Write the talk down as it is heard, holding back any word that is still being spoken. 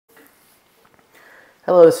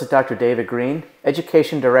Hello, this is Dr. David Green,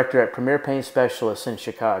 Education Director at Premier Pain Specialists in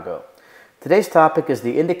Chicago. Today's topic is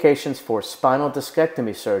the indications for spinal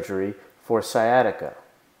discectomy surgery for sciatica.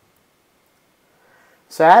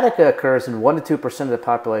 Sciatica occurs in 1 to 2% of the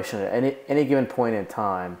population at any given point in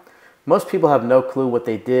time. Most people have no clue what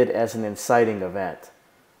they did as an inciting event.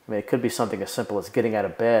 I mean, it could be something as simple as getting out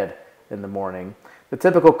of bed in the morning. The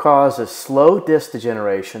typical cause is slow disc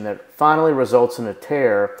degeneration that finally results in a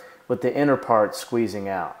tear with the inner part squeezing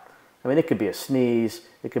out. I mean, it could be a sneeze,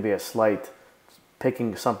 it could be a slight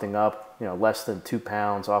picking something up, less than 2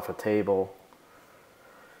 pounds off a table.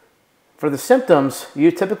 For the symptoms,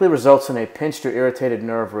 it typically results in a pinched or irritated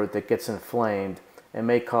nerve root that gets inflamed and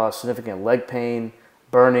may cause significant leg pain,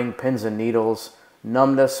 burning, pins and needles,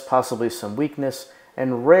 numbness, possibly some weakness,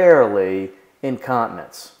 and rarely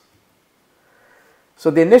incontinence. So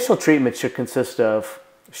the initial treatment should consist of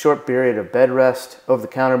a short period of bed rest,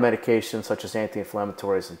 over-the-counter medications such as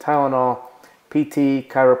anti-inflammatories and Tylenol, PT,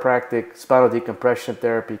 chiropractic, spinal decompression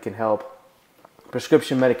therapy can help.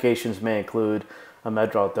 Prescription medications may include a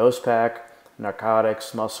Medrol dose pack,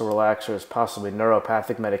 narcotics, muscle relaxers, possibly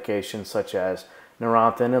neuropathic medications such as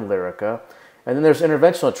Neurontin and Lyrica. And then there's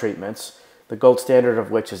interventional treatments, the gold standard of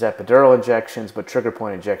which is epidural injections, but trigger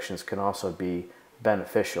point injections can also be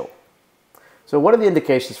beneficial. So what are the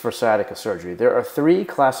indications for sciatica surgery? There are 3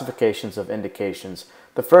 classifications of indications.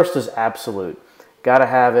 The first is absolute. Gotta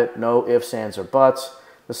have it, no ifs, ands, or buts.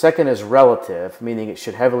 The second is relative, meaning it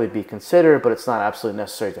should heavily be considered, but it's not absolutely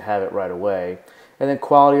necessary to have it right away. And then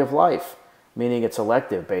quality of life, meaning it's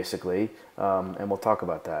elective, basically, and we'll talk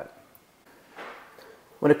about that.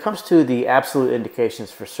 When it comes to the absolute indications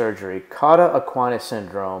for surgery, cauda equina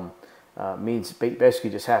syndrome means basically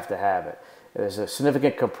you just have to have it. There's a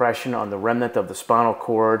significant compression on the remnant of the spinal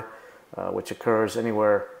cord, which occurs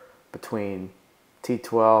anywhere between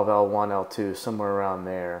T12, L1, L2, somewhere around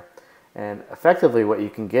there. And effectively what you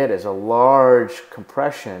can get is a large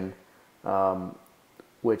compression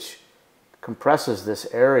which compresses this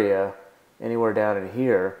area anywhere down in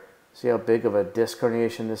here. See how big of a disc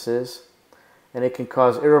herniation this is? And it can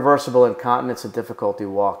cause irreversible incontinence and difficulty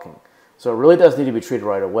walking. So it really does need to be treated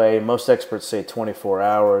right away. Most experts say 24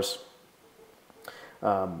 hours.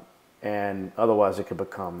 And otherwise it could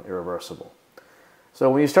become irreversible. So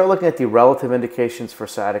when you start looking at the relative indications for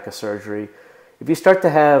sciatica surgery, if you start to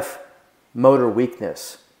have motor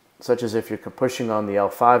weakness, such as if you're pushing on the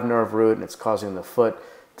L5 nerve root and it's causing the foot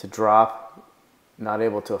to drop, not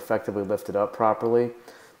able to effectively lift it up properly,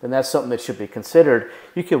 then that's something that should be considered.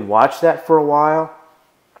 You can watch that for a while.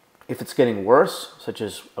 If it's getting worse, such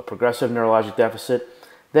as a progressive neurologic deficit,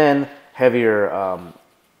 then heavier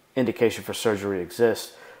indication for surgery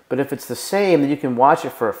exists. But if it's the same, then you can watch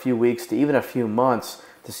it for a few weeks to even a few months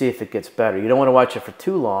to see if it gets better. You don't want to watch it for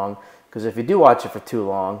too long, because if you do watch it for too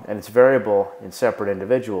long, and it's variable in separate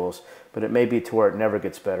individuals, but it may be to where it never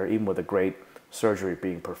gets better, even with a great surgery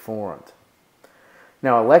being performed.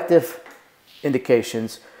 Now, elective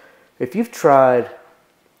indications, if you've tried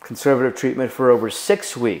conservative treatment for over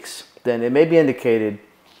 6 weeks, then it may be indicated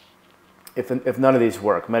if none of these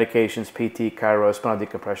work, medications, PT, chiro, spinal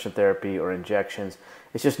decompression therapy, or injections,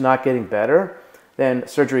 it's just not getting better, then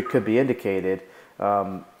surgery could be indicated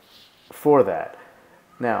for that.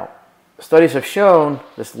 Now, studies have shown,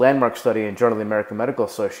 this landmark study in Journal of the American Medical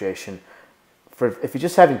Association, if you're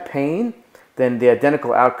just having pain, then the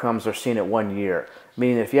identical outcomes are seen at 1 year.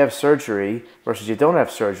 Meaning that if you have surgery versus you don't have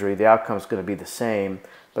surgery, the outcome is going to be the same,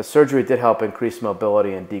 but surgery did help increase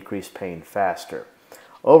mobility and decrease pain faster.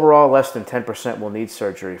 Overall, less than 10% will need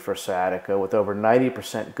surgery for sciatica, with over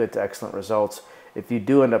 90% good to excellent results if you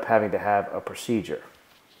do end up having to have a procedure.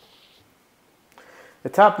 The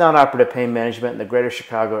top non-operative pain management in the greater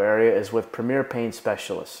Chicago area is with Premier Pain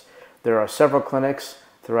Specialists. There are several clinics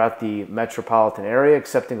throughout the metropolitan area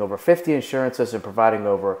accepting over 50 insurances and providing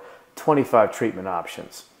over 25 treatment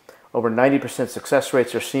options. Over 90% success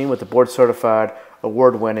rates are seen with the board-certified,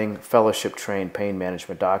 award-winning, fellowship-trained pain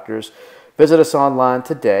management doctors. Visit us online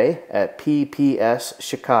today at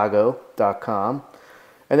ppschicago.com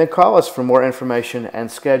and then call us for more information and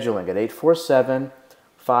scheduling at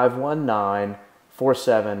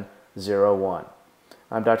 847-519-4701.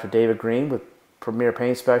 I'm Dr. David Green with Premier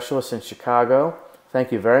Pain Specialists in Chicago.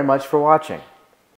 Thank you very much for watching.